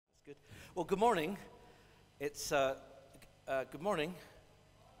good. Well, good morning. It's good morning.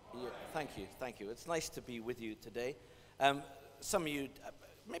 Yeah, thank you. It's nice to be with you today. Some of you,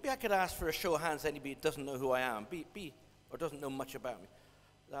 maybe I could ask for a show of hands. Anybody who doesn't know who I am, or doesn't know much about me.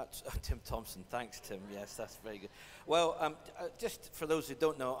 That's Tim Thompson. Thanks, Tim. Yes, that's very good. Well, just for those who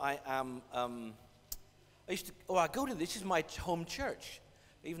don't know, I am. I go to this is my home church,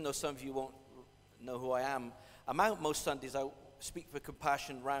 even though some of you won't know who I am. I'm out most Sundays. I speak for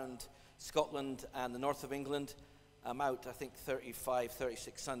Compassion round Scotland and the north of England. I'm out, I think, 35,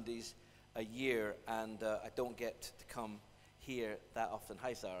 36 Sundays a year, and I don't get to come here that often.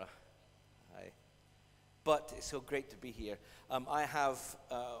 Hi, Zara. Hi. But it's so great to be here. I have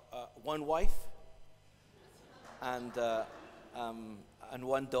one wife and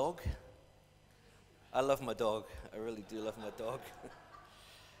one dog. I love my dog. I really do love my dog.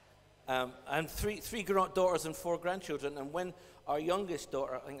 And three daughters and 4 grandchildren. And when our youngest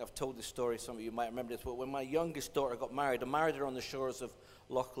daughter, I think I've told this story, some of you might remember this, but when my youngest daughter got married, I married her on the shores of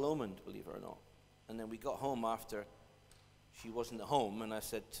Loch Lomond, believe it or not. And then we got home after she wasn't at home, and I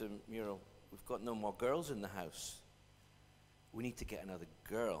said to Muriel, we've got no more girls in the house. We need to get another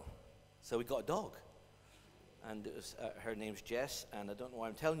girl. So we got a dog. And it was, her name's Jess, and I don't know why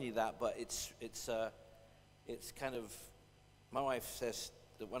I'm telling you that, but it's kind of, my wife says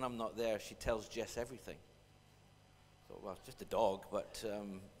that when I'm not there, she tells Jess everything. So, well, it's just a dog, but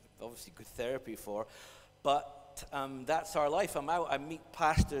obviously good therapy for her. But that's our life. I'm out, I meet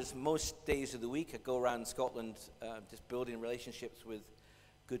pastors most days of the week. I go around Scotland just building relationships with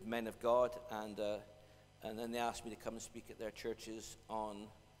good men of God, and then they asked me to come and speak at their churches on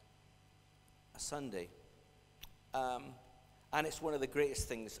a Sunday. And it's one of the greatest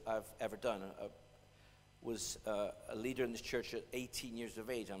things I've ever done. I was a leader in this church at 18 years of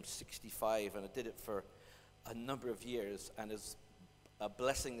age. I'm 65, and I did it for a number of years. And as a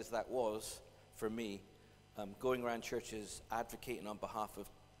blessing as that was for me, going around churches advocating on behalf of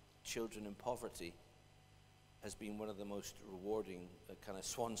children in poverty has been one of the most rewarding kind of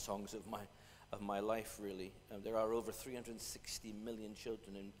swan songs of my life, really. There are over 360 million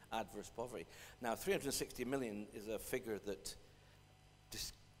children in adverse poverty. Now, 360 million is a figure that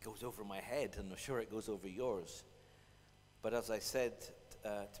just goes over my head, and I'm sure it goes over yours. But as I said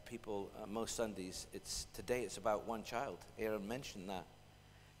to people most Sundays, today it's about one child. Aaron mentioned that.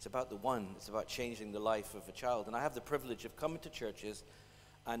 It's about the one. It's about changing the life of a child. And I have the privilege of coming to churches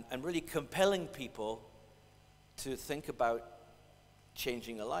and really compelling people to think about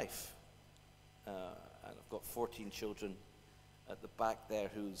changing a life. And I've got 14 children at the back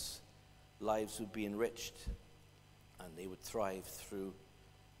there whose lives would be enriched, and they would thrive through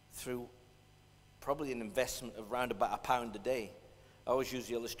probably an investment of around about £1 a day. I always use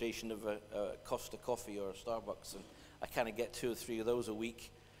the illustration of a Costa Coffee or a Starbucks, and I kind of get 2 or 3 of those a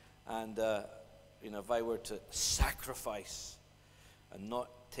week. And if I were to sacrifice and not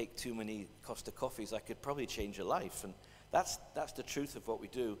take too many Costa Coffees, I could probably change a life. And that's the truth of what we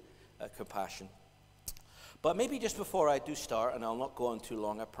do. Compassion. But maybe just before I do start, and I'll not go on too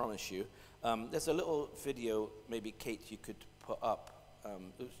long, I promise you, there's a little video maybe, Kate, you could put up,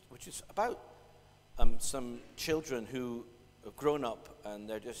 which is about some children who have grown up and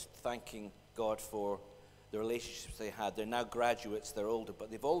they're just thanking God for the relationships they had. They're now graduates, they're older, but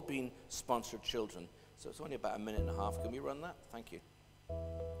they've all been sponsored children. So it's only about 1.5 minutes. Can we run that? Thank you.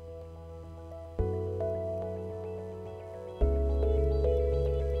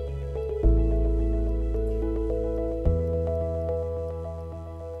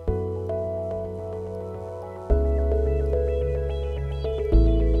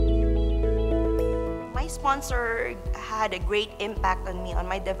 Sponsor had a great impact on me, on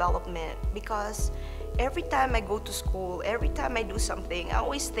my development, because every time I go to school, every time I do something, I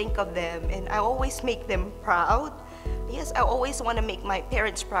always think of them and I always make them proud. Yes, I always want to make my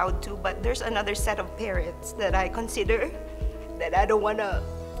parents proud too, but there's another set of parents that I consider that I don't want to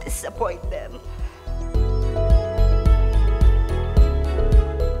disappoint them.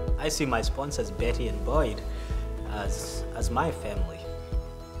 I see my sponsors, Betty and Boyd, as my family,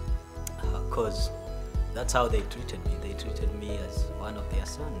 because that's how they treated me. They treated me as one of their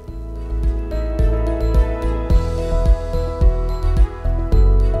sons.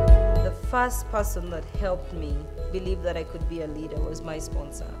 The first person that helped me believe that I could be a leader was my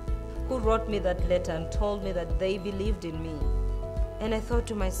sponsor, who wrote me that letter and told me that they believed in me. And I thought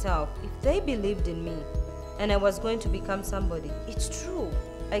to myself, if they believed in me and I was going to become somebody, it's true.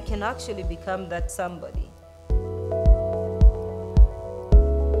 I can actually become that somebody.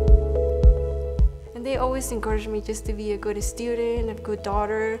 And they always encouraged me just to be a good student, a good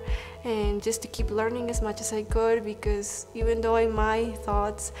daughter, and just to keep learning as much as I could, because even though in my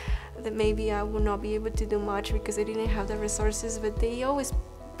thoughts that maybe I would not be able to do much because I didn't have the resources, but they always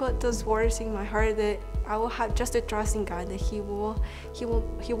put those words in my heart that I will have just to trust in God, that He will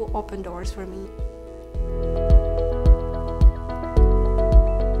open doors for me.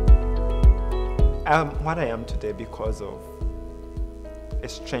 What I am today because of a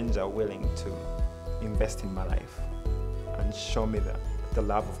stranger willing to invest in my life and show me the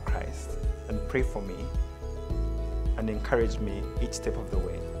love of Christ and pray for me and encourage me each step of the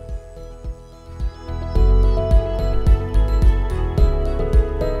way.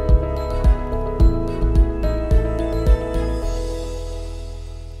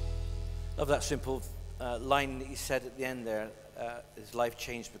 Love that simple line that you said at the end there. His life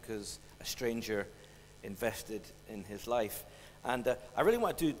changed because a stranger invested in his life. And I really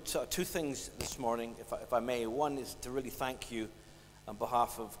want to do two things this morning, if I may. One is to really thank you on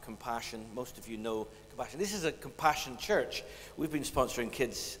behalf of Compassion. Most of you know Compassion. This is a Compassion church. We've been sponsoring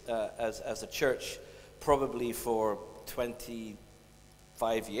kids as a church probably for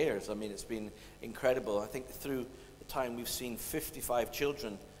 25 years. I mean, it's been incredible. I think through the time we've seen 55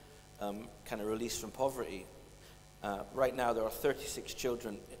 children kind of released from poverty. Right now there are 36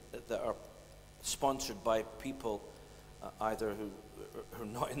 children that are sponsored by people either who are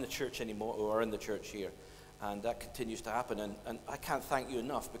not in the church anymore or are in the church here. And that continues to happen. And I can't thank you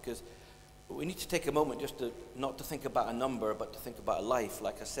enough, because we need to take a moment just to not to think about a number, but to think about a life,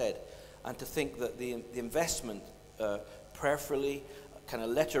 like I said, and to think that the investment, prayerfully, kind of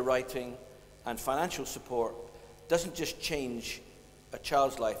letter writing and financial support doesn't just change a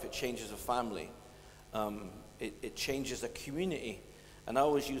child's life, it changes a family. It changes a community. And I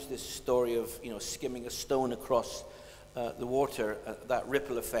always use this story of, skimming a stone across the water, that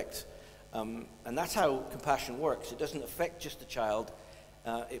ripple effect. And that's how Compassion works. It doesn't affect just the child.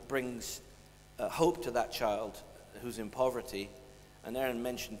 It brings hope to that child who's in poverty. And Aaron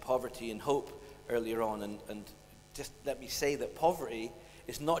mentioned poverty and hope earlier on. And just let me say that poverty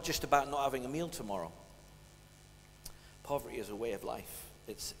is not just about not having a meal tomorrow. Poverty is a way of life.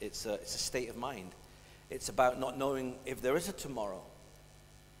 It's a state of mind. It's about not knowing if there is a tomorrow.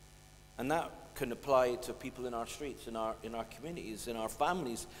 And that can apply to people in our streets, in our communities, in our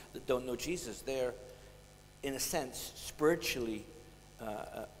families that don't know Jesus. They're, in a sense, spiritually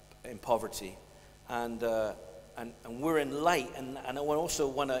in poverty. And we're in light. And I also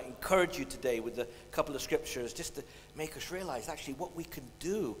want to encourage you today with a couple of scriptures just to make us realize actually what we can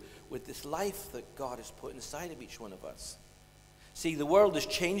do with this life that God has put inside of each one of us. See, the world is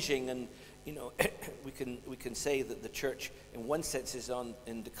changing, and we can say that the church in one sense is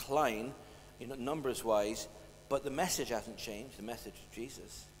in decline, numbers wise, but the message hasn't changed, the message of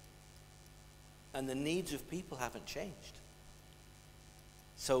Jesus. And the needs of people haven't changed.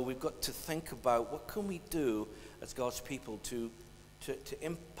 So we've got to think about what can we do as God's people to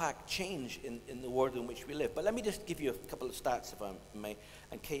impact change in the world in which we live. But let me just give you a couple of stats, if I may.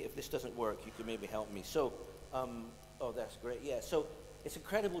 And Kate, if this doesn't work, you can maybe help me. So, oh, that's great. Yeah, so it's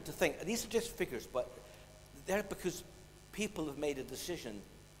incredible to think. These are just figures, but they're because people have made a decision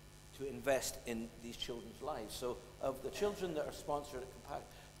to invest in these children's lives. So of the children that are sponsored at Compassion,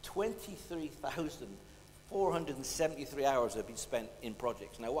 23,473 hours have been spent in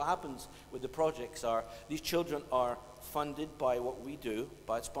projects. Now what happens with the projects are, these children are funded by what we do,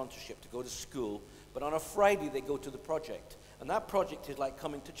 by sponsorship to go to school, but on a Friday they go to the project. And that project is like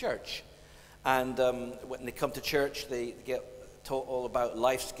coming to church. And when they come to church, they get taught all about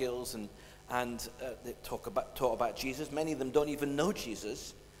life skills, and they taught about Jesus. Many of them don't even know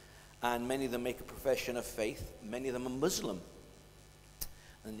Jesus, and many of them make a profession of faith. Many of them are Muslim.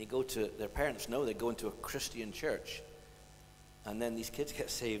 And they go to, their parents know they go into a Christian church. And then these kids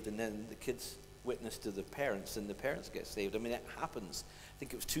get saved, and then the kids witness to the parents, and the parents get saved. I mean, it happens. I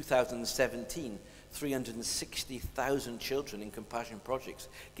think it was 2017, 360,000 children in Compassion projects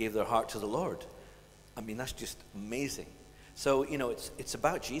gave their heart to the Lord. I mean, that's just amazing. So, it's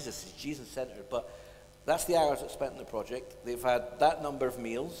about Jesus. It's Jesus-centered. But that's the hours that's spent in the project. They've had that number of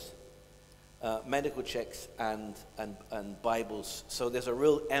meals, medical checks, and Bibles. So there's a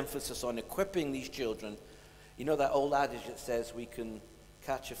real emphasis on equipping these children. You know that old adage that says we can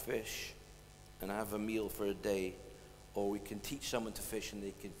catch a fish and have a meal for a day, or we can teach someone to fish and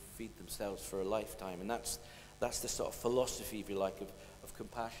they can feed themselves for a lifetime. And that's the sort of philosophy, if you like, of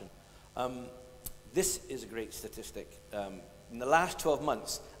Compassion. This is a great statistic. In the last 12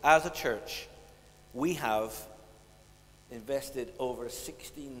 months, as a church, we have invested over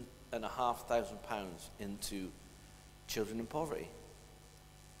 £16,500 into children in poverty.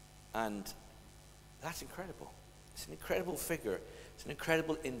 And That's incredible. It's an incredible figure. It's an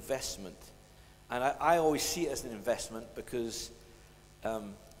incredible investment. And I always see it as an investment because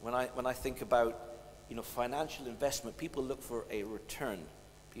when I think about, financial investment, people look for a return.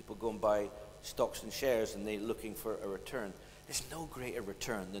 People go and buy stocks and shares and they're looking for a return. There's no greater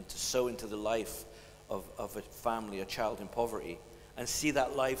return than to sow into the life of a family, a child in poverty, and see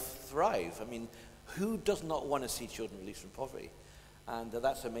that life thrive. I mean, who does not want to see children released from poverty? And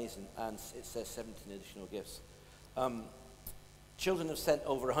that's amazing. And it says 17 additional gifts. Children have sent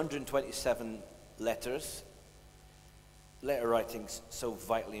over 127 letters. Letter writing's so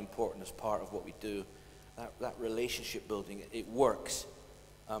vitally important as part of what we do. That relationship building, it works.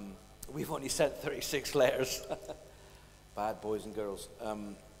 We've only sent 36 letters. Bad boys and girls.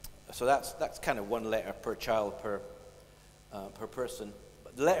 So that's kind of one letter per child per person.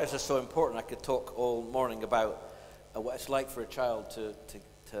 But the letters are so important. I could talk all morning about what it's like for a child to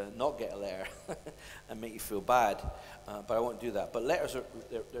not get a letter and make you feel bad. But I won't do that. But letters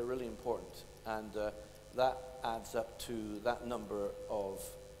they're really important, and that adds up to that number of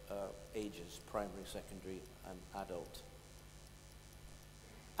ages: primary, secondary, and adult.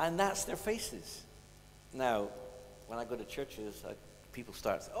 And that's their faces. Now, when I go to churches, people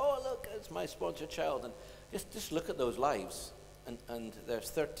start saying, "Oh, look, it's my sponsored child," and just look at those lives. And there's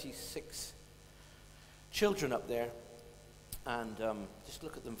 36 children up there, and just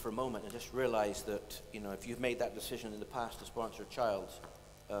look at them for a moment and just realize that, if you've made that decision in the past to sponsor a child,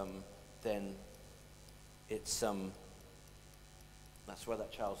 then it's that's why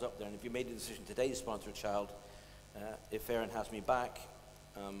that child's up there. And if you made a decision today to sponsor a child, if Aaron has me back,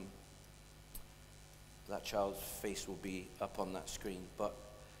 that child's face will be up on that screen. But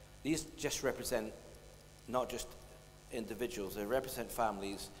these just represent not just individuals, they represent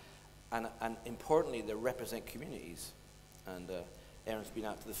families, and importantly, they represent communities. And Aaron's been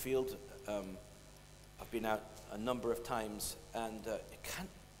out to the field. I've been out a number of times, and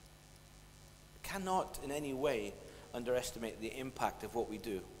cannot in any way underestimate the impact of what we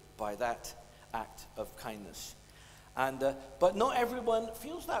do by that act of kindness. And but not everyone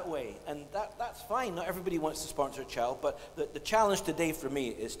feels that way, and that's fine. Not everybody wants to sponsor a child, but the challenge today for me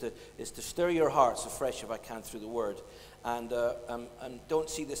is to stir your hearts afresh, if I can, through the Word, and don't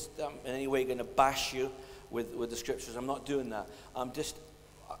see this in any way going to bash you with the Scriptures. I'm not doing that.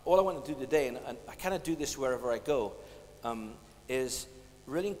 All I want to do today, and I kind of do this wherever I go, is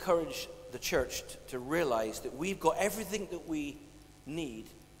really encourage the church to realize that we've got everything that we need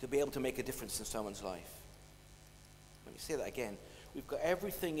to be able to make a difference in someone's life. Let me say that again. We've got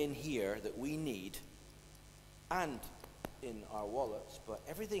everything in here that we need, and in our wallets, but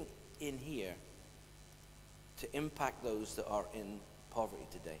everything in here to impact those that are in poverty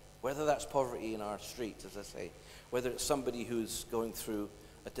today. Whether that's poverty in our streets, as I say, whether it's somebody who's going through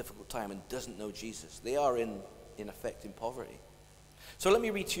a difficult time and doesn't know Jesus. They are in effect in poverty. So let me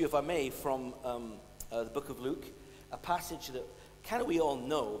read to you, if I may, from the book of Luke, a passage that kind of we all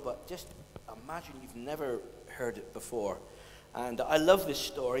know, but just imagine you've never heard it before. And I love this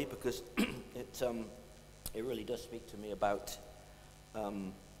story because it really does speak to me about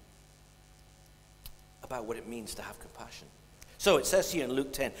what it means to have compassion. So it says here in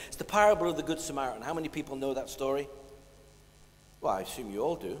Luke 10, it's the parable of the Good Samaritan. How many people know that story? Well, I assume you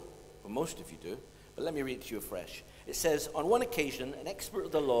all do, or most of you do, but let me read it to you afresh. It says, on one occasion, an expert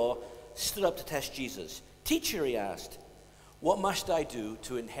of the law stood up to test Jesus. Teacher, he asked, what must I do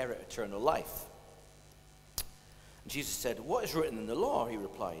to inherit eternal life? And Jesus said, what is written in the law? He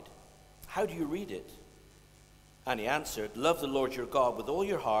replied. How do you read it? And he answered, love the Lord your God with all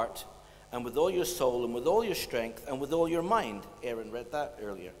your heart, and with all your soul, and with all your strength, and with all your mind. Aaron read that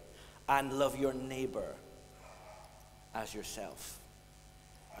earlier. And love your neighbor as yourself.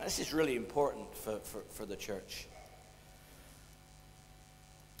 Now, this is really important for the church.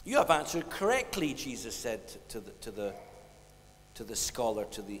 You have answered correctly, Jesus said to the scholar,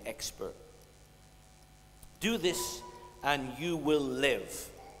 to the expert. Do this and you will live.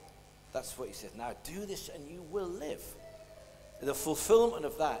 That's what he said. Now do this and you will live. The fulfillment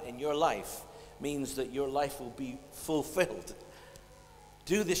of that in your life means that your life will be fulfilled.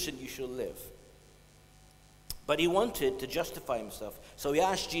 Do this and you shall live. But he wanted to justify himself. So he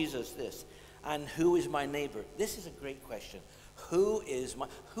asked Jesus this, and who is my neighbor? This is a great question. Who is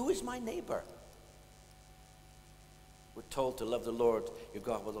my neighbor? We're told to love the Lord your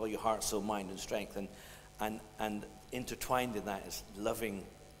God with all your heart, soul, mind, and strength. And intertwined in that is loving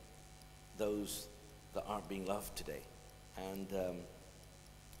those that aren't being loved today. And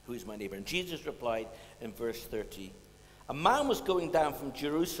who is my neighbor? And Jesus replied in verse 30, a man was going down from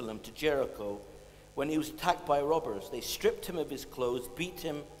Jerusalem to Jericho when he was attacked by robbers. They stripped him of his clothes, beat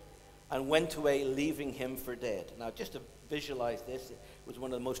him, and went away, leaving him for dead. Now, just to visualize this, it was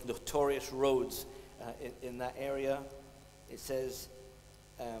one of the most notorious roads in that area. It says,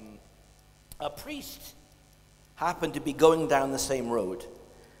 a priest happened to be going down the same road,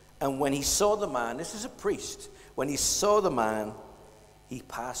 and when he saw the man, this is a priest, when he saw the man, he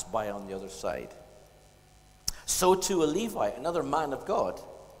passed by on the other side. So too a Levite, another man of God,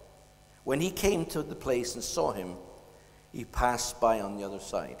 when he came to the place and saw him, he passed by on the other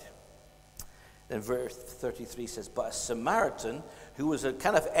side. Then verse 33 says, but a Samaritan, who was a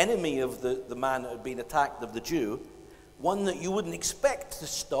kind of enemy of the man that had been attacked, of the Jew, one that you wouldn't expect to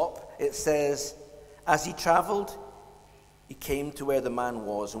stop, it says, as he traveled, he came to where the man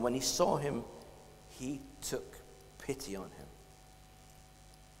was, and when he saw him, he took pity on him,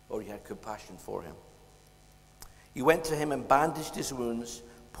 or he had compassion for him. He went to him and bandaged his wounds,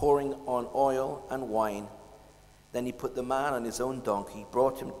 pouring on oil and wine. Then he put the man on his own donkey,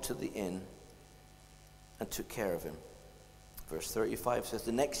 brought him to the inn, and took care of him. Verse 35 says,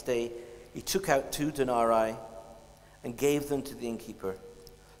 the next day he took out 2 denarii and gave them to the innkeeper.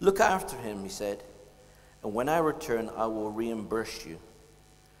 Look after him, he said, and when I return, I will reimburse you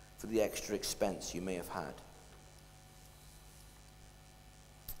for the extra expense you may have had.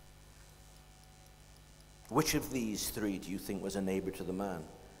 Which of these 3 do you think was a neighbor to the man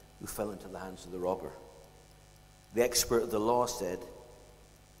who fell into the hands of the robber? The expert of the law said,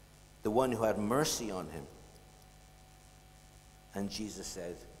 the one who had mercy on him. And Jesus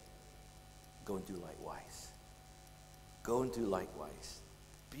said, go and do likewise. Go and do likewise.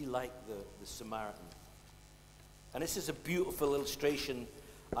 Be like the Samaritan. And this is a beautiful illustration,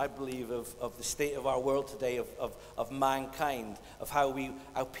 I believe, of the state of our world today, of mankind, of how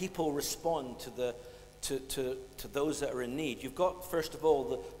people respond to those that are in need. You've got, first of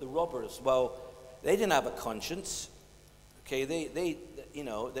all, the robbers. Well, they didn't have a conscience. Okay, they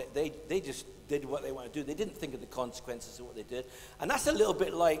just did what they want to do. They didn't think of the consequences of what they did. And that's a little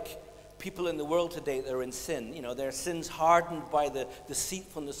bit like people in the world today that are in sin. You know, their sin's hardened by the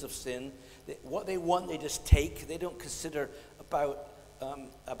deceitfulness of sin. What they want, they just take. They don't consider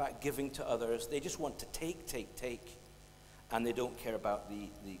about giving to others. They just want to take. And they don't care about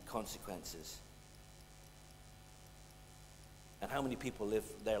the consequences. And how many people live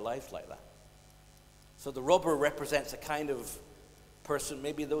their life like that? So the robber represents a kind of person,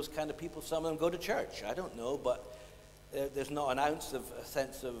 maybe those kind of people, some of them go to church, I don't know, but there's not an ounce of a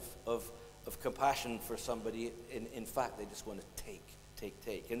sense of compassion for somebody. In fact, they just want to take.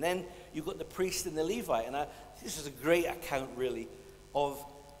 And then you've got the priest and the Levite, and this is a great account, really, of,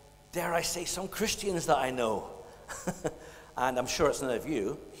 dare I say, some Christians that I know. And I'm sure it's none of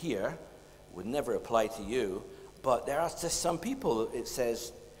you here, would never apply to you, but there are just some people, it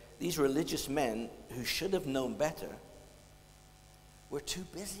says, these religious men who should have known better were too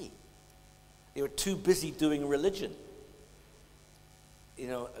busy. They were too busy doing religion. You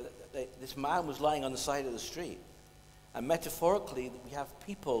know, this man was lying on the side of the street. And metaphorically, we have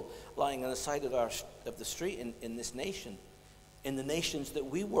people lying on the side of the street in this nation. In the nations that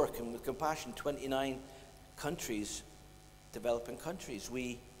we work in with compassion, 29 countries, developing countries.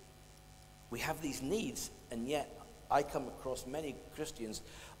 We have these needs, and yet I come across many Christians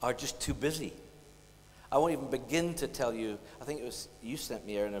are just too busy. I won't even begin to tell you, I think it was you sent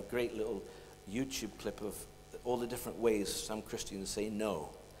me, Aaron, a great little YouTube clip of all the different ways some Christians say no.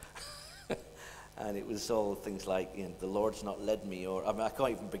 And it was all things like, you know, the Lord's not led me, or I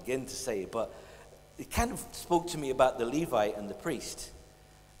can't even begin to say it, but it kind of spoke to me about the Levite and the priest.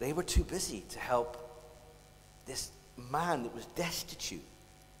 They were too busy to help this man that was destitute.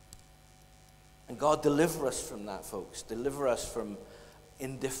 And God, deliver us from that, folks. Deliver us from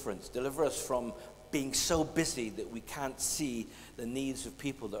indifference. Deliver us from being so busy that we can't see the needs of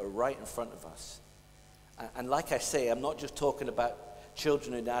people that are right in front of us. And like I say, I'm not just talking about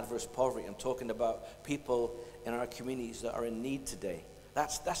children in adverse poverty. I'm talking about people in our communities that are in need today.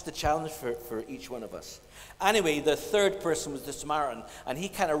 That's the challenge for each one of us. Anyway, the third person was the Samaritan, and he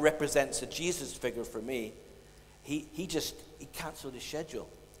kind of represents a Jesus figure for me. He canceled his schedule.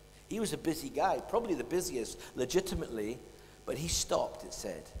 He was a busy guy, probably the busiest, legitimately, but he stopped, it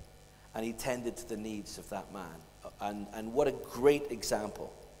said, and he tended to the needs of that man. And what a great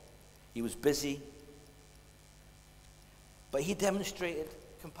example. He was busy, but he demonstrated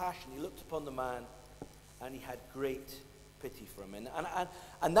compassion. He looked upon the man, and he had great pity for him.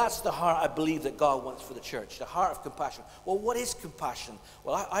 And that's the heart, I believe, that God wants for the church, the heart of compassion. Well, what is compassion?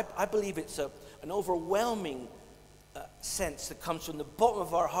 Well, I believe it's an overwhelming sense that comes from the bottom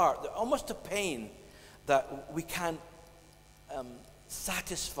of our heart, that almost a pain that we can't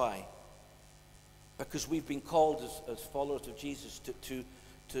satisfy, because we've been called as followers of Jesus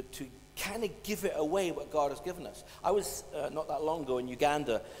to kind of give it away what God has given us. I was not that long ago in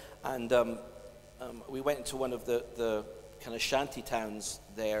Uganda, and we went into one of the kind of shanty towns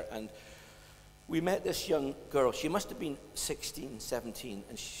there, and we met this young girl. She must have been 16, 17,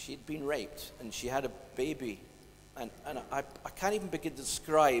 and she'd been raped, and she had a baby. And I can't even begin to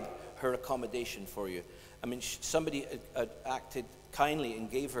describe her accommodation for you. I mean, somebody had acted kindly and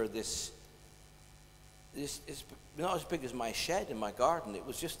gave her this is not as big as my shed in my garden. It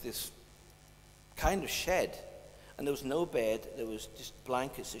was just this kind of shed. And there was no bed. There was just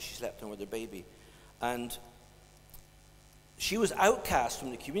blankets that she slept on with her baby. And she was outcast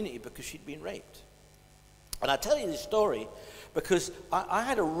from the community because she'd been raped. And I tell you this story because I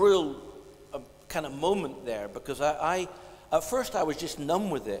had a real kind of moment there, because at first I was just numb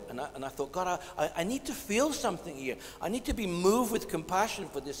with it, and I thought, God, I need to feel something here. I need to be moved with compassion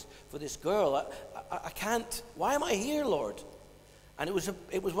for this girl. I can't. Why am I here, Lord? And it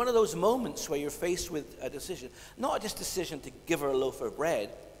was one of those moments where you're faced with a decision, not just a decision to give her a loaf of bread,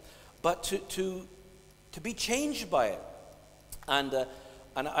 but to be changed by it. And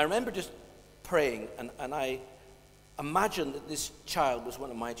I remember just praying, and I imagined that this child was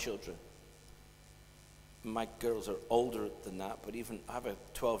one of my children. My girls are older than that, but even I have a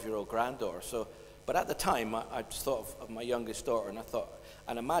 12-year-old granddaughter. But at the time, I just thought of my youngest daughter, and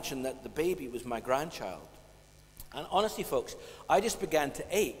I imagined that the baby was my grandchild. And honestly, folks, I just began to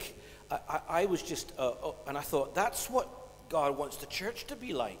ache. I was just, and I thought, that's what God wants the church to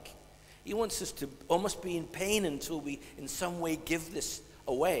be like. He wants us to almost be in pain until we, in some way, give this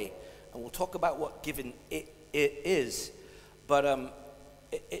away. And we'll talk about what giving it is. But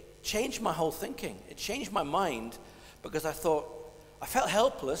it changed my whole thinking. It changed my mind, because I felt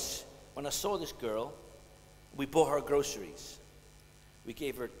helpless when I saw this girl. We bought her groceries. We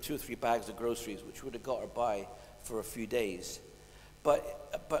gave her 2 or 3 bags of groceries, which would have got her by for a few days.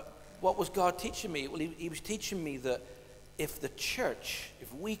 But what was God teaching me? Well, he was teaching me that if the church,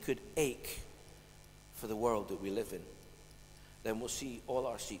 if we could ache for the world that we live in, then we'll see all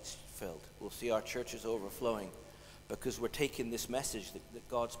our seats filled. We'll see our churches overflowing, because we're taking this message that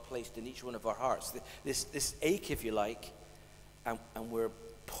God's placed in each one of our hearts, this ache, if you like, and we're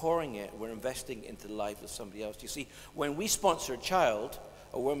pouring it, we're investing into the life of somebody else. You see, when we sponsor a child,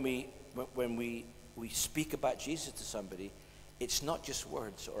 or when we speak about Jesus to somebody, it's not just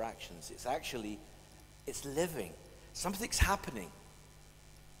words or actions. It's living. Something's happening.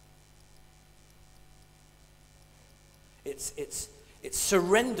 It's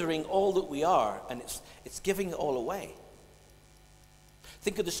surrendering all that we are, and it's giving it all away.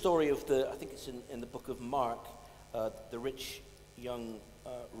 Think of the story of I think it's in the book of Mark, the rich young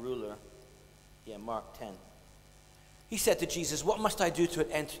ruler. Yeah, Mark 10. He said to Jesus, "What must I do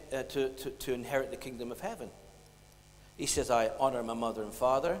to inherit the kingdom of heaven?" He says, "I honor my mother and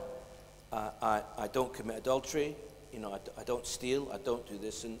father. I don't commit adultery. I don't steal. I don't do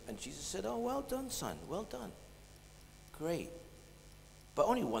this." And Jesus said, "Oh, well done, son. Well done. Great. But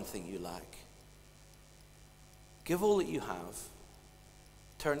only one thing you lack. Give all that you have,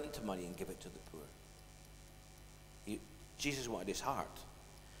 turn it into money, and give it to the poor." Jesus wanted his heart.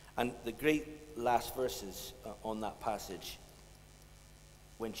 And the great last verses on that passage,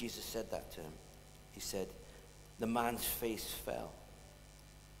 when Jesus said that to him, he said, the man's face fell,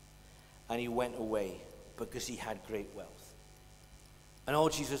 and he went away because he had great wealth. And all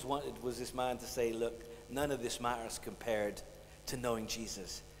Jesus wanted was this man to say, look, none of this matters compared to knowing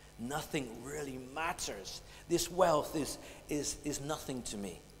Jesus. Nothing really matters. This wealth is nothing to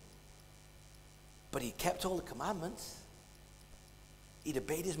me. But he kept all the commandments. He'd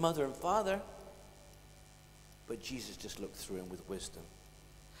obeyed his mother and father. But Jesus just looked through him with wisdom.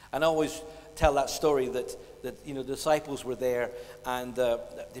 And I always tell that story that the disciples were there, and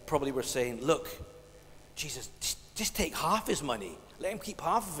they probably were saying, look, Jesus, just take half his money. Let him keep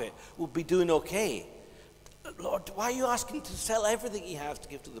half of it. We'll be doing okay. Lord, why are you asking to sell everything he has to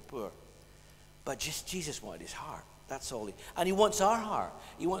give to the poor? But Jesus wanted his heart. That's all. And he wants our heart.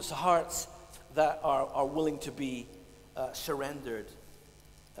 He wants the hearts that are willing to be surrendered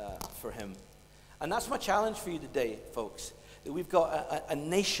for him. And that's my challenge for you today, folks. That we've got a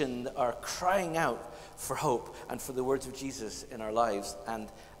nation that are crying out for hope and for the words of Jesus in our lives.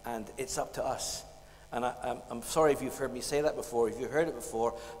 And it's up to us. And I'm sorry if you've heard me say that before, if you've heard it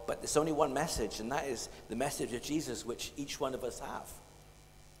before, but there's only one message, and that is the message of Jesus, which each one of us have.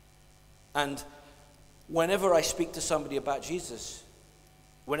 And whenever I speak to somebody about Jesus,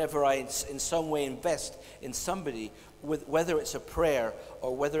 whenever I in some way invest in somebody, whether it's a prayer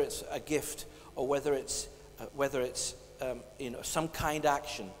or whether it's a gift or whether it's some kind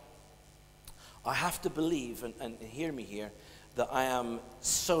action, I have to believe, and hear me here, that I am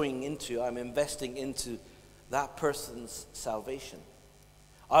sowing into, I'm investing into that person's salvation.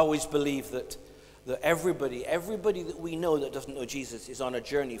 I always believe that everybody that we know that doesn't know Jesus is on a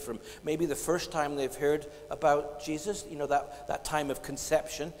journey from maybe the first time they've heard about Jesus, that time of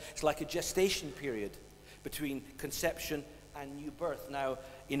conception. It's like a gestation period between conception and new birth. Now,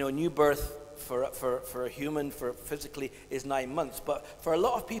 new birth for a human, for physically, is 9 months. But for a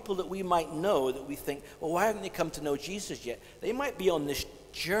lot of people that we might know, that we think, well, why haven't they come to know Jesus yet? They might be on this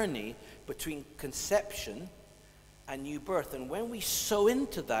journey between conception and new birth. And when we sow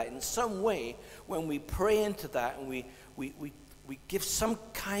into that in some way, when we pray into that and we give some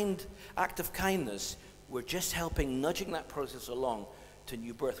act of kindness, we're just nudging that process along to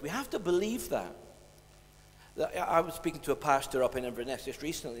new birth. We have to believe that. I was speaking to a pastor up in Inverness just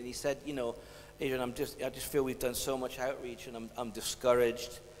recently, and he said, Adrian, I just feel we've done so much outreach, and I'm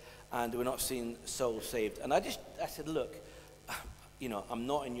discouraged, and we're not seeing souls saved. And I said, look, I'm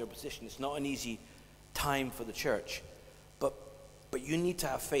not in your position. It's not an easy time for the church, but you need to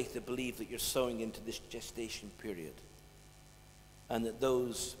have faith to believe that you're sowing into this gestation period, and that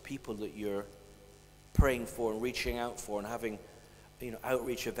those people that you're praying for and reaching out for and having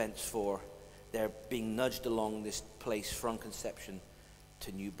outreach events for, they're being nudged along this place from conception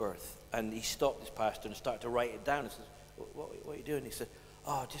to new birth. And he stopped, this pastor, and started to write it down. He says, what are you doing? He said,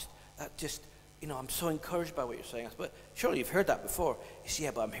 I'm so encouraged by what you're saying. I said, but surely you've heard that before. He said,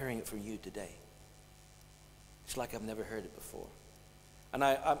 yeah, but I'm hearing it from you today. It's like I've never heard it before. And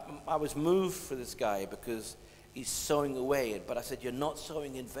I was moved for this guy because he's sowing away. But I said, you're not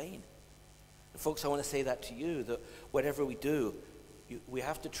sowing in vain. And folks, I want to say that to you, that whatever we do, we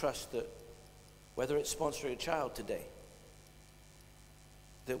have to trust that whether it's sponsoring a child today,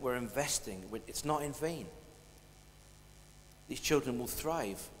 that we're investing, it's not in vain. These children will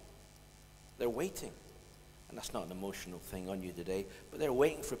thrive. They're waiting. And that's not an emotional thing on you today, but they're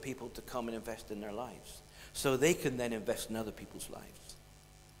waiting for people to come and invest in their lives, so they can then invest in other people's lives.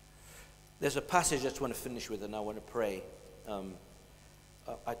 There's a passage I just want to finish with, and I want to pray.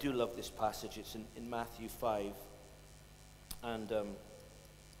 I do love this passage. It's in Matthew 5. And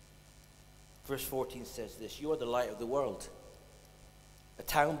verse 14 says this: you are the light of the world. A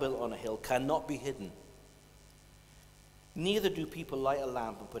town built on a hill cannot be hidden. Neither do people light a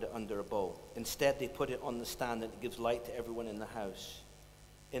lamp and put it under a bowl. Instead, they put it on the stand, and it gives light to everyone in the house.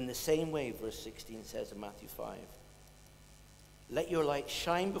 In the same way, verse 16 says in Matthew 5, let your light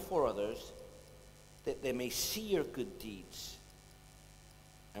shine before others, that they may see your good deeds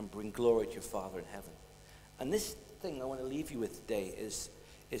and bring glory to your Father in heaven. And this thing I want to leave you with today is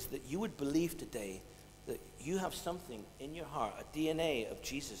that you would believe today that you have something in your heart, a DNA of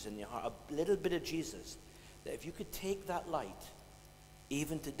Jesus in your heart, a little bit of Jesus, that if you could take that light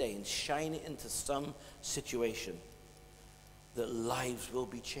even today and shine it into some situation, that lives will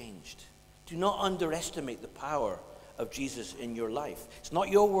be changed. Do not underestimate the power of Jesus in your life. It's not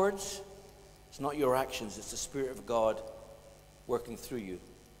your words, it's not your actions, it's the Spirit of God working through you.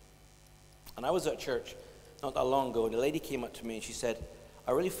 And I was at church not that long ago, and a lady came up to me and she said,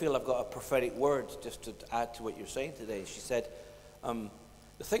 I really feel I've got a prophetic word just to add to what you're saying today. She said, the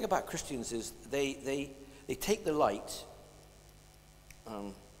thing about Christians is they take the light,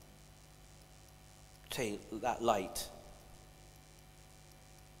 that light,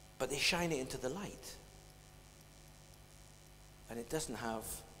 but they shine it into the light. And it doesn't have,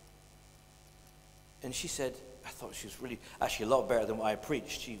 and she said, I thought she was really, actually a lot better than what I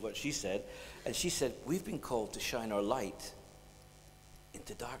preached, what she said. And she said, we've been called to shine our light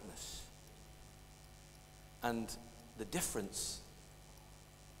into darkness. And the difference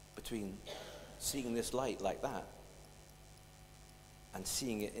between seeing this light like that and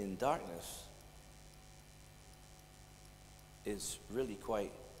seeing it in darkness is really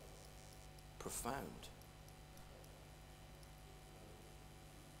quite profound.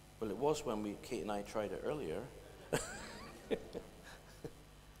 Well, it was when Kate and I tried it earlier.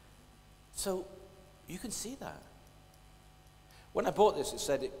 So you can see that. When I bought this, it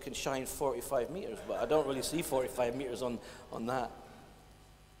said it can shine 45 meters, but I don't really see 45 meters on that.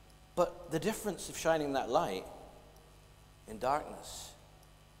 But the difference of shining that light in darkness,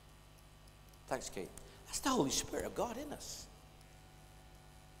 thanks, Kate, that's the Holy Spirit of God in us.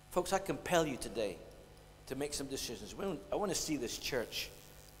 Folks, I compel you today to make some decisions. I want to see this church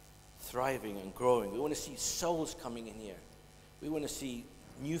thriving and growing. We want to see souls coming in here. We want to see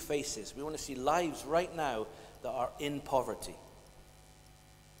new faces. We want to see lives right now that are in poverty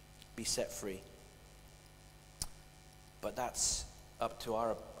be set free. But that's up to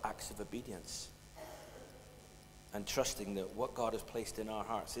our acts of obedience and trusting that what God has placed in our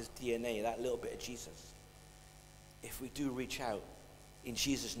hearts, his DNA, that little bit of Jesus, if we do reach out in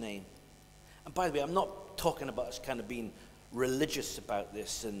Jesus' name. And by the way, I'm not talking about us kind of being religious about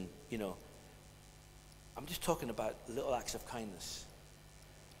this and, you know, I'm just talking about little acts of kindness,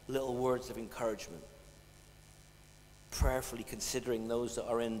 little words of encouragement, prayerfully considering those that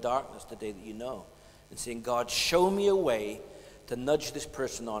are in darkness today that you know, and saying, God, show me a way to nudge this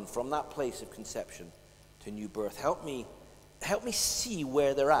person on from that place of conception to new birth. Help me see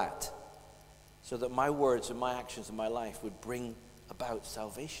where they're at so that my words and my actions in my life would bring about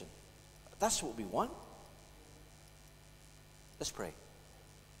salvation. That's what we want. Let's pray.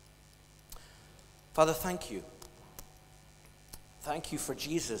 Father, thank you. Thank you for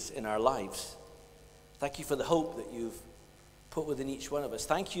Jesus in our lives. Thank you for the hope that you've put within each one of us.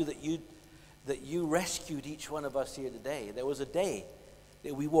 Thank you that you rescued each one of us here today. There was a day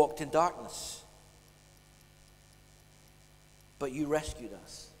that we walked in darkness, but you rescued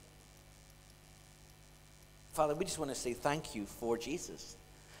us. Father, we just want to say thank you for Jesus.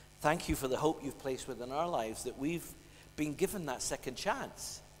 Thank you for the hope you've placed within our lives, that we've been given that second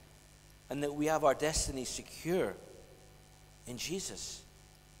chance and that we have our destiny secure in Jesus.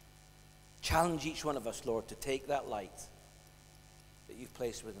 Challenge each one of us, Lord, to take that light that you've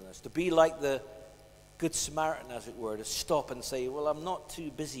placed within us, to be like the Good Samaritan, as it were, to stop and say, well, I'm not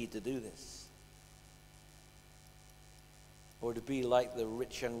too busy to do this. Or to be like the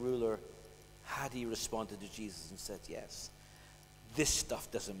rich young ruler, had he responded to Jesus and said, yes, this stuff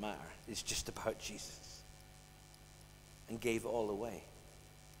doesn't matter, it's just about Jesus, and gave it all away.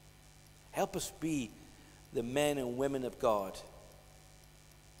 Help us be the men and women of God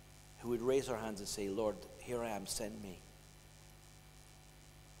who would raise our hands and say, Lord, here I am, send me.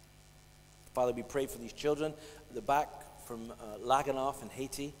 Father, we pray for these children at the back from Laganoff in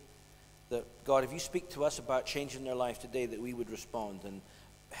Haiti, that God, if you speak to us about changing their life today, that we would respond and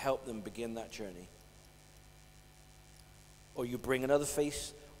help them begin that journey. Or you bring another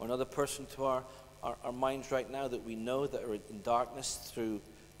face or another person to our minds right now that we know that are in darkness through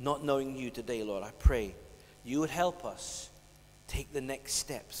not knowing you today, Lord. I pray you would help us take the next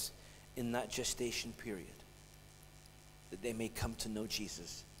steps in that gestation period, that they may come to know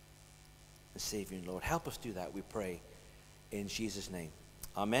Jesus, the Savior and Lord. Help us do that, we pray, in Jesus' name.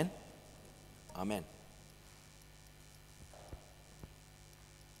 Amen. Amen.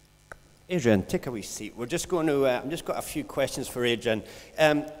 Adrian, take a wee seat. We're just going to, I've just got a few questions for Adrian.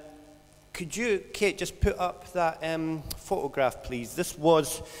 Could you, Kate, just put up that photograph, please? This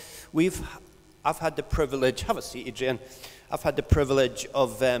was, I've had the privilege, have a seat, Adrian. I've had the privilege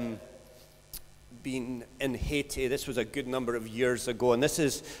of being in Haiti. This was a good number of years ago, and this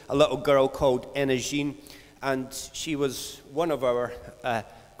is a little girl called Enagine, and she was one of our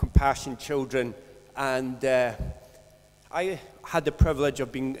compassion children, and I had the privilege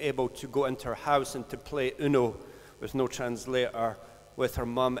of being able to go into her house and to play Uno with no translator with her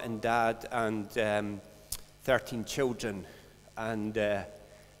mum and dad and 13 children, and that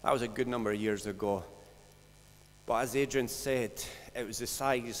was a good number of years ago. But as Adrian said, it was the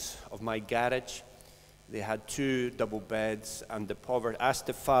size of my garage. They had 2 double beds, and the poverty. Asked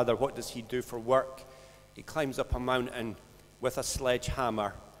the father, what does he do for work? He climbs up a mountain with a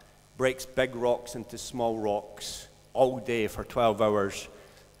sledgehammer, breaks big rocks into small rocks all day for 12 hours,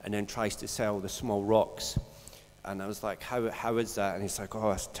 and then tries to sell the small rocks. And I was like, how is that? And he's like,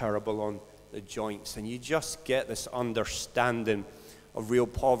 oh, it's terrible on the joints. And you just get this understanding of real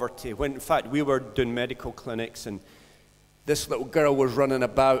poverty. When, in fact, we were doing medical clinics, and this little girl was running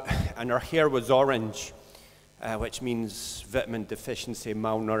about, and her hair was orange, which means vitamin deficiency,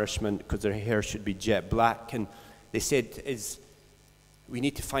 malnourishment, because her hair should be jet black. And they said, we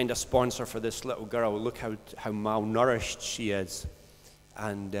need to find a sponsor for this little girl. Look how malnourished she is.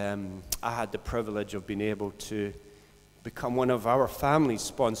 And I had the privilege of being able to become one of our family's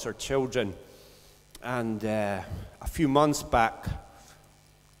sponsored children. And a few months back,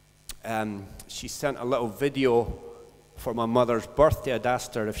 she sent a little video for my mother's birthday. I'd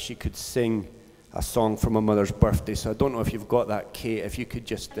asked her if she could sing a song for my mother's birthday. So I don't know if you've got that, Kate. If you could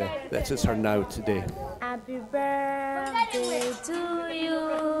just, this is her now today. Happy birthday to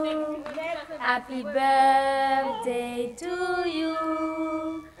you. Happy birthday to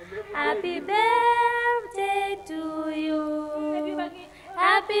you. Happy birthday to you.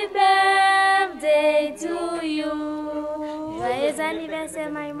 Happy birthday to you. Joyeux anniversaire,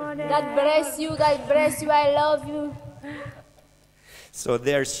 my mother. God bless you. God bless you. I love you. So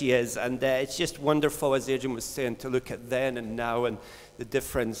there she is, and it's just wonderful, as Adrian was saying, to look at then and now and the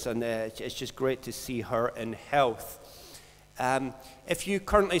difference, and it's just great to see her in health. If you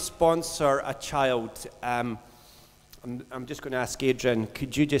currently sponsor a child, I'm just going to ask Adrian,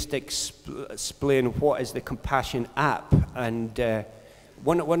 could you just explain what is the Compassion app? And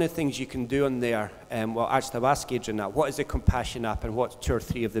one of the things you can do on there, well, actually, I've asked Adrian that. What is the Compassion app, and what's 2 or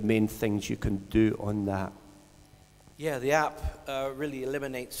 3 of the main things you can do on that? Yeah, the app really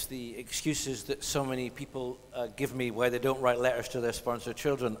eliminates the excuses that so many people give me why they don't write letters to their sponsored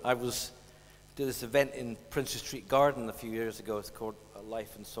children. Did this event in Princess Street Garden a few years ago. It's called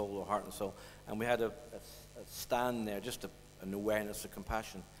Life and Soul, or Heart and Soul, and we had a stand there, just an awareness of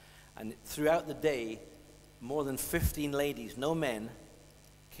compassion. And throughout the day, more than 15 ladies, no men,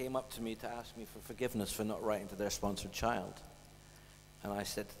 came up to me to ask me for forgiveness for not writing to their sponsored child. And I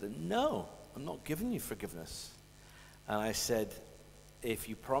said to them, no, I'm not giving you forgiveness. And I said, if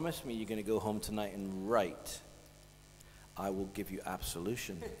you promise me you're going to go home tonight and write, I will give you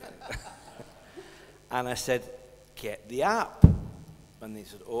absolution. And I said, get the app. And they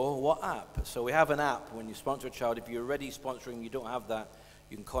said, oh, what app? So we have an app when you sponsor a child. If you're already sponsoring, you don't have that,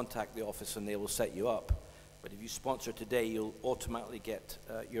 you can contact the office and they will set you up. But if you sponsor today, you'll automatically get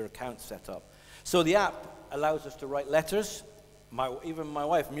your account set up. So the app allows us to write letters. Even my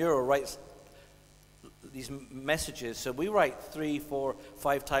wife, Muriel, writes these messages. So we write 3, 4,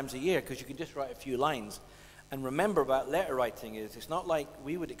 5 times a year because you can just write a few lines. And remember about letter writing is it's not like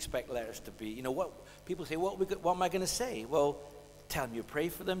we would expect letters to be. You know, what people say, what am I going to say? Well, tell them you pray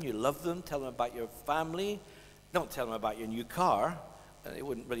for them, you love them, tell them about your family. Don't tell them about your new car. They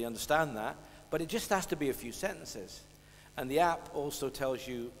wouldn't really understand that. But it just has to be a few sentences. And the app also tells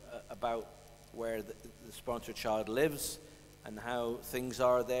you about where the sponsored child lives and how things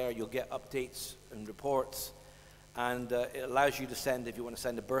are there. You'll get updates and reports. And it allows you to send, if you want to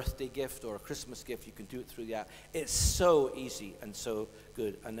send a birthday gift or a Christmas gift, you can do it through the app. It's so easy and so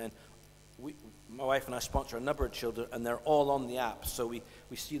good. And then my wife and I sponsor a number of children, and they're all on the app. So we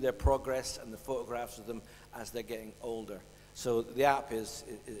see their progress and the photographs of them as they're getting older. So the app is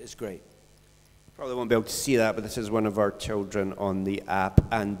great. Probably won't be able to see that, but this is one of our children on the app.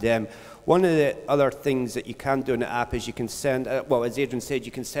 And one of the other things that you can do on the app is you can send, well, as Adrian said,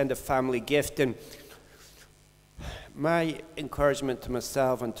 you can send a family gift. And my encouragement to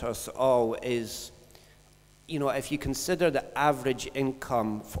myself and to us all is, you know, if you consider the average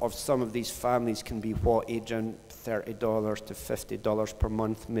income of some of these families can be what, Adrian, $30 to $50 per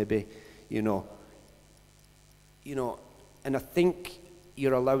month, maybe, you know, and I think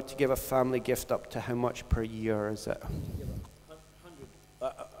you're allowed to give a family gift up to how much per year, is it?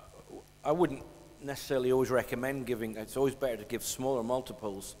 100. I wouldn't necessarily always recommend giving. It's always better to give smaller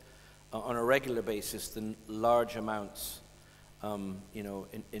multiples on a regular basis than large amounts, you know,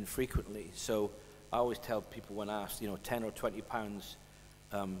 infrequently. So I always tell people when asked, you know, 10 or 20 pounds,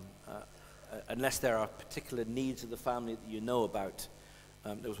 unless there are particular needs of the family that you know about.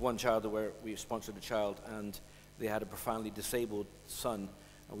 There was one child where we sponsored a child and they had a profoundly disabled son,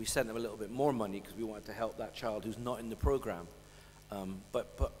 and we sent them a little bit more money because we wanted to help that child who's not in the program.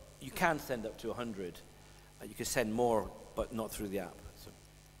 But you can send up to 100. You can send more, but not through the app. So.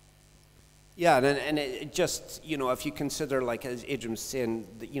 Yeah, and it just, you know, if you consider, like as Adrian was saying,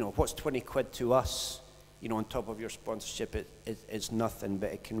 that, you know, what's 20 quid to us, you know, on top of your sponsorship, it's nothing,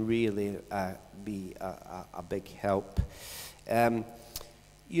 but it can really be a big help.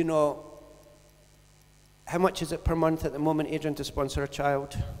 You know, how much is it per month at the moment, Adrian, to sponsor a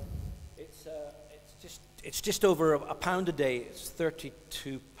child? It's just over £1 a day. It's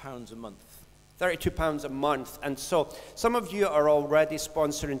 £32 a month. £32 a month. And so some of you are already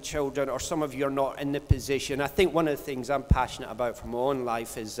sponsoring children, or some of you are not in the position. I think one of the things I'm passionate about from my own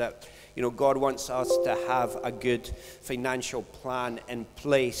life is that, you know, God wants us to have a good financial plan in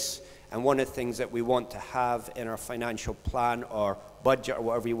place. And one of the things that we want to have in our financial plan or budget or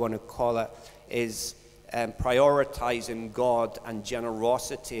whatever you want to call it is prioritizing God and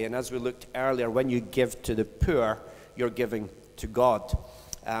generosity. And as we looked earlier, when you give to the poor, you're giving to God.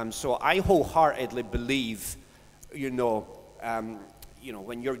 So I wholeheartedly believe, you know,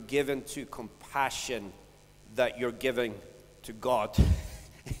 when you're given to compassion, that you're giving to God.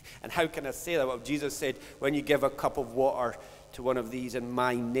 And how can I say that? Well, Jesus said, when you give a cup of water to one of these in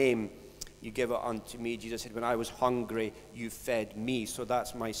my name, you give it unto me. Jesus said, when I was hungry, you fed me. So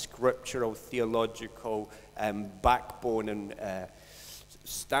that's my scriptural, theological backbone and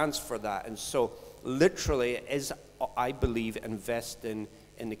stands for that. And so literally it is, I believe, investing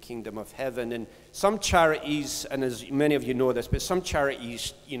in the kingdom of heaven. And some charities, and as many of you know this, but some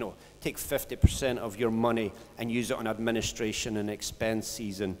charities, you know, take 50% of your money and use it on administration and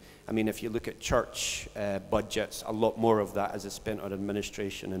expenses. And I mean, if you look at church budgets, a lot more of that is spent on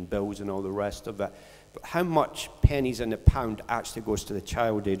administration and bills and all the rest of it. But how much pennies in the pound actually goes to the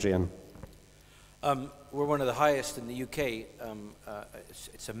child, Adrian? We're one of the highest in the UK.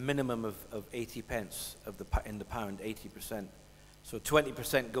 It's a minimum of 80 pence in the pound, 80%. So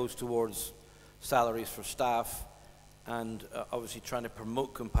 20% goes towards salaries for staff, and obviously trying to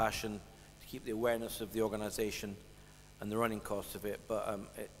promote compassion to keep the awareness of the organisation and the running costs of it. But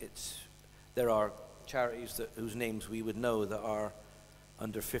there are charities whose names we would know that are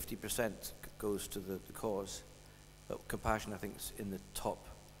under 50% goes to the cause. But compassion, I think, is in the top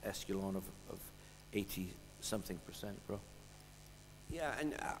echelon of 80-something%, bro. Yeah,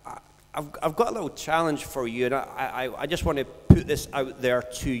 and I've got a little challenge for you, and I just want to put this out there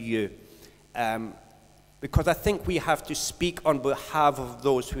to you, because I think we have to speak on behalf of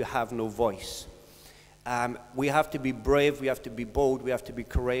those who have no voice. We have to be brave, we have to be bold, we have to be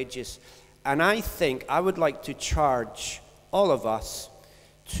courageous. And I think I would like to charge all of us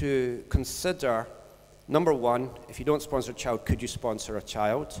to consider, number one, if you don't sponsor a child, could you sponsor a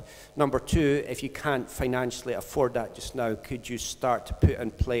child? Number two, if you can't financially afford that just now, could you start to put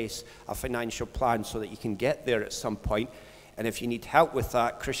in place a financial plan so that you can get there at some point? And if you need help with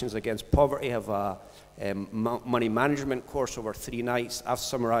that, Christians Against Poverty have a money management course over 3 nights. I've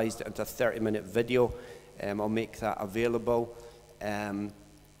summarized it into a 30-minute video. I'll make that available.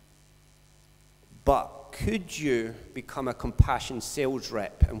 But could you become a compassion sales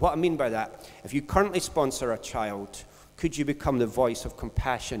rep? And what I mean by that, if you currently sponsor a child, could you become the voice of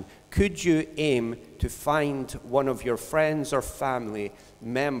compassion? Could you aim to find one of your friends or family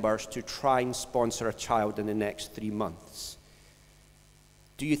members to try and sponsor a child in the next 3 months?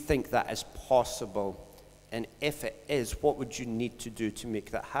 Do you think that is possible? And if it is, what would you need to do to make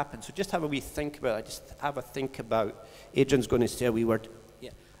that happen? So just have a wee think about it. Just have a think about. Adrian's going to say a wee word.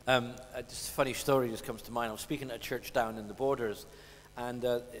 Just a funny story just comes to mind. I was speaking at a church down in the Borders, and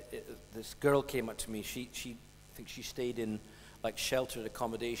this girl came up to me. I think she stayed in like sheltered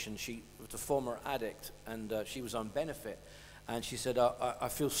accommodation. She was a former addict, and she was on benefit. And she said, I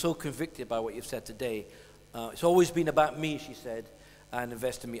feel so convicted by what you've said today. It's always been about me, she said, and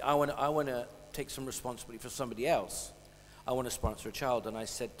invest in me. I want to take some responsibility for somebody else. I want to sponsor a child. And I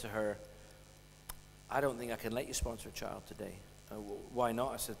said to her, I don't think I can let you sponsor a child today. Why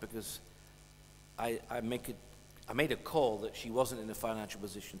not? I said, because I made a call that she wasn't in a financial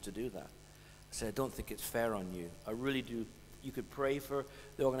position to do that. I said, I don't think it's fair on you. I really do. You could pray for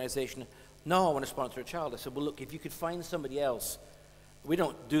the organization. No, I want to sponsor a child. I said, well, look, if you could find somebody else. We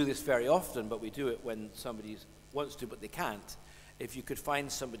don't do this very often, but we do it when somebody wants to, but they can't. If you could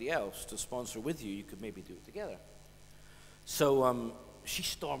find somebody else to sponsor with you, you could maybe do it together. So she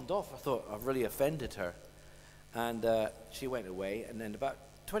stormed off. I thought I've really offended her. And she went away, and then about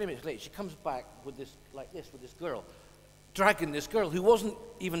 20 minutes later, she comes back with this girl, dragging this girl who wasn't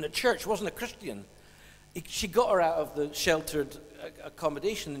even at church, wasn't a Christian. She got her out of the sheltered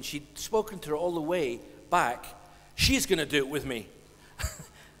accommodation, and she'd spoken to her all the way back. She's going to do it with me.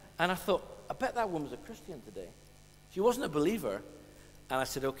 And I thought, I bet that woman's a Christian today. She wasn't a believer. And I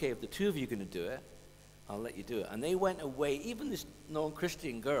said, okay, if the two of you are going to do it, I'll let you do it. And they went away. Even this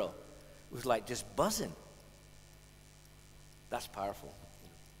non-Christian girl was like just buzzing. That's powerful.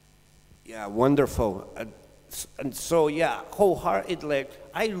 Yeah, wonderful. And so, yeah, wholeheartedly,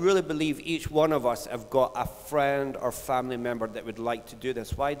 I really believe each one of us have got a friend or family member that would like to do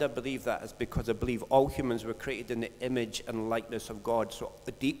this. Why do I believe that? Is because I believe all humans were created in the image and likeness of God. So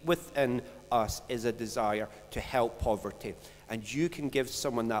deep within us is a desire to help poverty. And you can give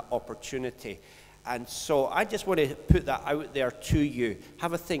someone that opportunity. And so I just want to put that out there to you.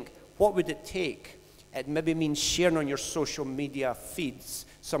 Have a think, what would it take? It maybe means sharing on your social media feeds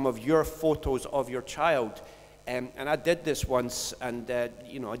some of your photos of your child. And I did this once, and I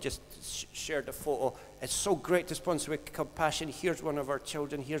just shared a photo. It's so great to sponsor with compassion. Here's one of our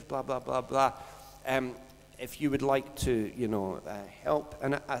children. Here's blah, blah, blah, blah. If you would like to, help.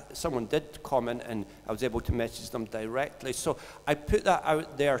 And someone did comment, and I was able to message them directly. So I put that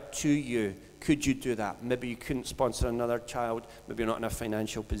out there to you. Could you do that? Maybe you couldn't sponsor another child. Maybe you're not in a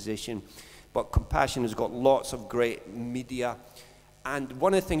financial position. But Compassion has got lots of great media. And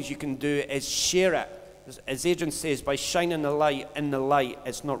one of the things you can do is share it. As Adrian says, by shining the light in the light,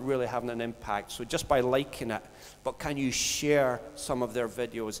 it's not really having an impact. So just by liking it, but can you share some of their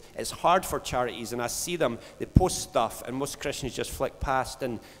videos? It's hard for charities, and I see them, they post stuff, and most Christians just flick past.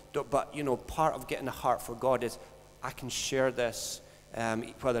 But part of getting a heart for God is, I can share this,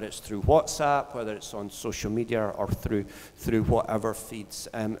 whether it's through WhatsApp, whether it's on social media, or through whatever feeds.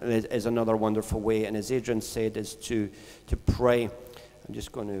 It is another wonderful way. And as Adrian said, is to pray. I'm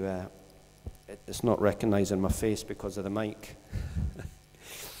just going to... It's not recognizing my face because of the mic.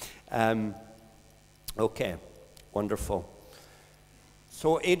 Okay, wonderful.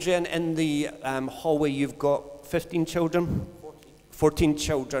 So, Adrian, in the hallway, you've got 15 children? 14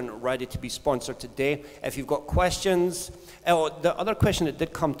 children ready to be sponsored today. If you've got questions, the other question that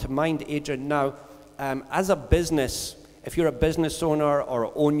did come to mind, Adrian, now, as a business, if you're a business owner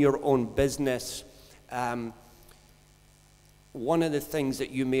or own your own business, one of the things that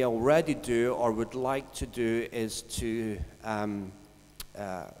you may already do or would like to do is to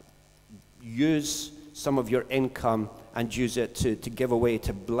use some of your income and use it to give away,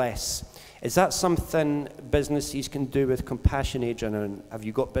 to bless. Is that something businesses can do with Compassion, Adrian? And have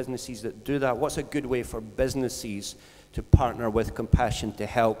you got businesses that do that? What's a good way for businesses to partner with Compassion to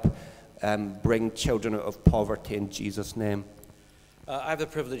help bring children out of poverty in Jesus' name? I have the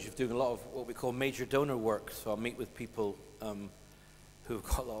privilege of doing a lot of what we call major donor work, so I'll meet with people who've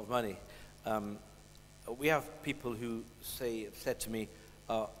got a lot of money. We have people who said to me,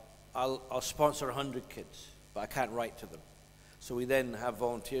 I'll sponsor 100 kids, but I can't write to them. So we then have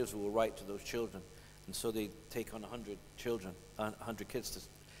volunteers who will write to those children, and so they take on 100 children, 100 kids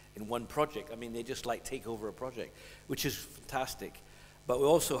in one project. I mean, they just like take over a project, which is fantastic. But we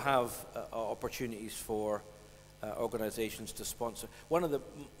also have opportunities for organizations to sponsor. One of the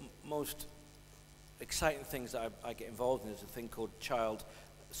most exciting things that I get involved in is a thing called Child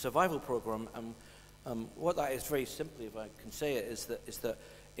Survival Program. And what that is, very simply, if I can say it, is that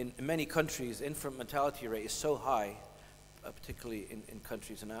in many countries, infant mortality rate is so high, particularly in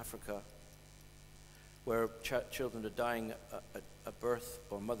countries in Africa, where children are dying at birth,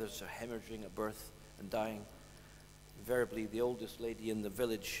 or mothers are hemorrhaging at birth and dying. Invariably, the oldest lady in the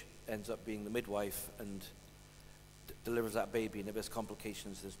village ends up being the midwife and delivers that baby, and if there's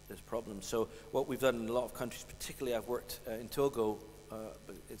complications, there's problems. So what we've done in a lot of countries, particularly I've worked in Togo,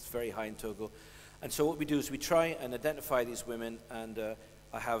 but it's very high in Togo, and so what we do is we try and identify these women, and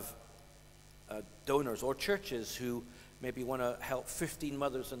I have donors or churches who maybe want to help 15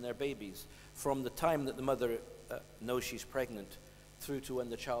 mothers and their babies from the time that the mother knows she's pregnant through to when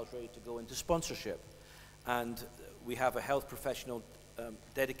the child's ready to go into sponsorship. And we have a health professional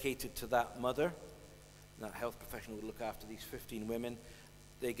dedicated to that mother. That health professional will look after these 15 women.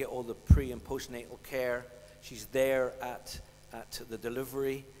 They get all the pre and postnatal care. She's there at the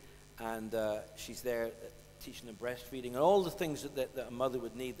delivery, and she's there teaching them breastfeeding and all the things that a mother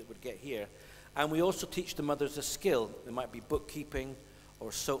would need that would get here. And we also teach the mothers a skill. It might be bookkeeping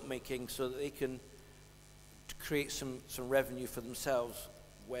or soap making, so that they can create some revenue for themselves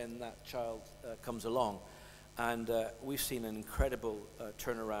when that child comes along. And we've seen an incredible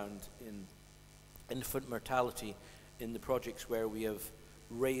turnaround in infant mortality in the projects where we have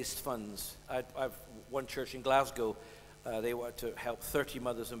raised funds. I've one church in Glasgow, they wanted to help 30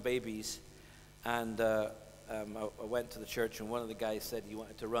 mothers and babies, and I went to the church, and one of the guys said he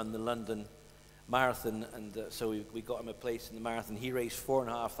wanted to run the London Marathon, and so we got him a place in the marathon. He raised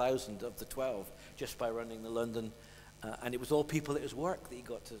 4,500 of the 12 just by running the London, and it was all people at his work that he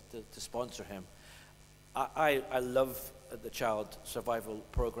got to sponsor him. I love the Child Survival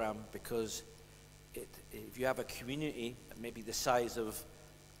Program because if you have a community, maybe the size of,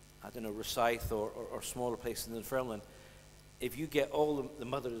 I don't know, Rosyth or smaller places in Dunfermline, if you get all the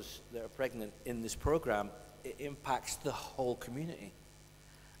mothers that are pregnant in this program, it impacts the whole community.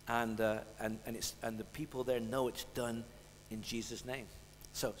 And the people there know it's done in Jesus' name.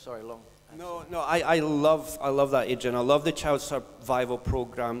 So, sorry, long. No, I love that, Adrian. I love the Child Survival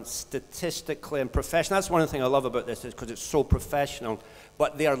Program statistically and professionally. That's one of the things I love about this, is because it's so professional.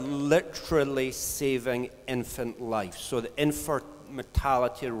 But they are literally saving infant life. So the infant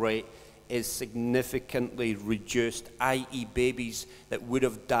mortality rate is significantly reduced, i.e. babies that would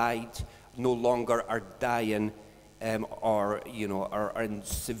have died no longer are dying, or are in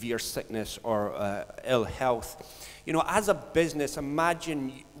severe sickness or ill health. As a business,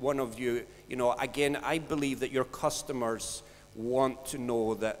 imagine one of you, again, I believe that your customers want to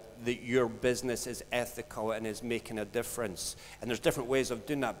know that your business is ethical and is making a difference. And there's different ways of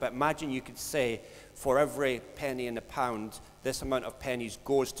doing that. But imagine you could say, for every penny in the pound, this amount of pennies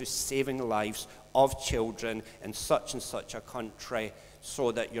goes to saving the lives of children in such and such a country,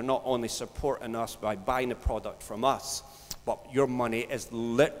 so that you're not only supporting us by buying a product from us, but your money is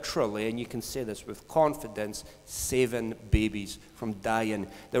literally, and you can say this with confidence, saving babies from dying.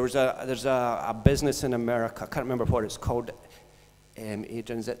 There's a business in America, I can't remember what it's called,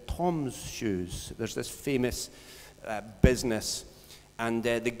 Adrian, is it Tom's Shoes? There's this famous business, and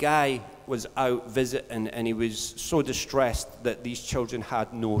the guy was out visiting, and he was so distressed that these children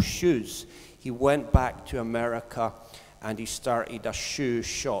had no shoes. He went back to America, and he started a shoe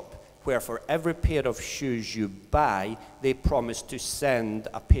shop where for every pair of shoes you buy, they promise to send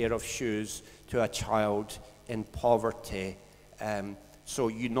a pair of shoes to a child in poverty. So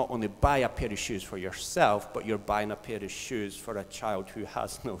you not only buy a pair of shoes for yourself, but you're buying a pair of shoes for a child who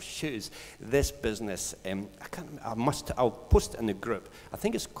has no shoes. This business, I'll post it in the group. I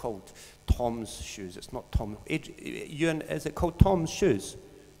think it's called Tom's Shoes. It's not Tom. Ewan, is it called Tom's Shoes?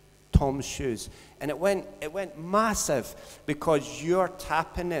 Tom's Shoes. And it went massive because you're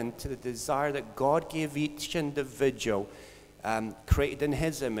tapping into the desire that God gave each individual, created in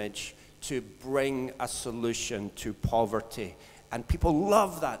his image, to bring a solution to poverty. And people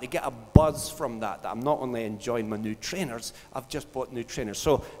love that. They get a buzz from that I'm not only enjoying my new trainers, I've just bought new trainers.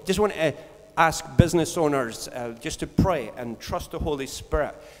 So I just want to ask business owners just to pray and trust the Holy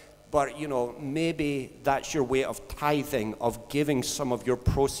Spirit. But, you know, maybe that's your way of tithing, of giving some of your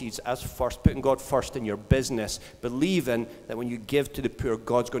proceeds as first, putting God first in your business, believing that when you give to the poor,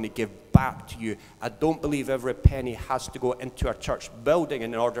 God's going to give back to you. I don't believe every penny has to go into a church building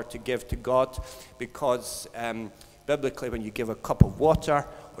in order to give to God, because biblically, when you give a cup of water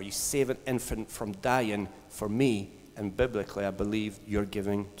or you save an infant from dying, for me, and biblically, I believe you're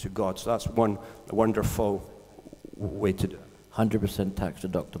giving to God. So that's one wonderful way to do it. 100% tax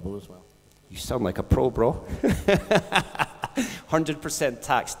deductible as well. You sound like a pro, bro. 100%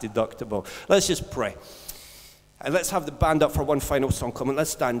 tax deductible. Let's just pray. And let's have the band up for one final song. Come on,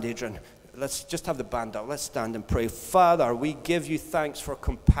 let's stand, Adrian. Let's just have the band up. Let's stand and pray. Father, we give you thanks for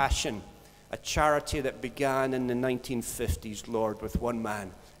Compassion, a charity that began in the 1950s, Lord, with one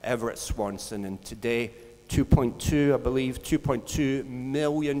man, Everett Swanson, and today 2.2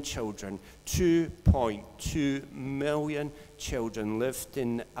 million children, 2.2 million children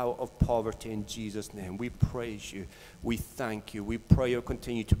lifting out of poverty in Jesus' name. We praise you. We thank you. We pray you'll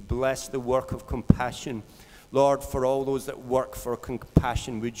continue to bless the work of Compassion. Lord, for all those that work for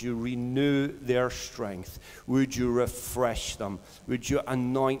Compassion, would you renew their strength? Would you refresh them? Would you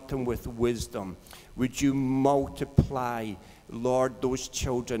anoint them with wisdom? Would you multiply, Lord, those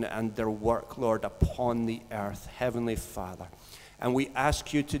children and their work, Lord, upon the earth, Heavenly Father. And we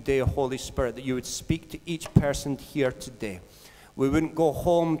ask you today, Holy Spirit, that you would speak to each person here today. We wouldn't go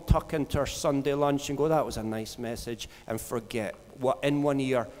home, tuck into our Sunday lunch and go, that was a nice message, and forget what in one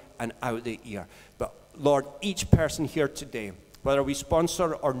ear and out the ear. But Lord, each person here today, whether we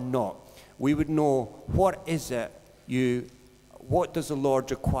sponsor or not, we would know, what is it what does the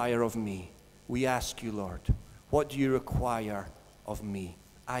Lord require of me? We ask you, Lord, what do you require of me?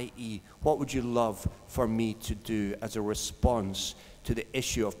 I.e., what would you love for me to do as a response to the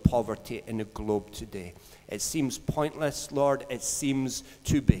issue of poverty in the globe today? It seems pointless, Lord. It seems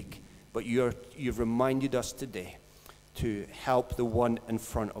too big. But you've reminded us today to help the one in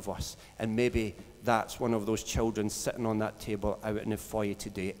front of us. And maybe that's one of those children sitting on that table out in the foyer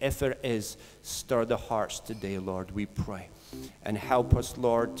today. If it is, stir the hearts today, Lord, we pray. And help us,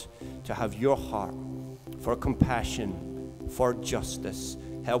 Lord, to have your heart for compassion, for justice.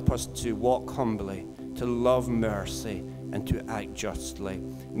 Help us to walk humbly, to love mercy, and to act justly.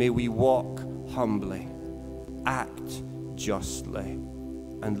 May we walk humbly, act justly,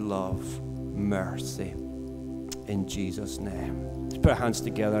 and love mercy. In Jesus' name. Let's put our hands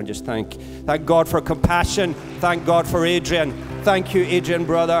together and just thank God for Compassion. Thank God for Adrian. Thank you, Adrian,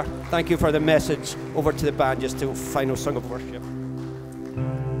 brother. Thank you for the message. Over to the band, just to final song of worship.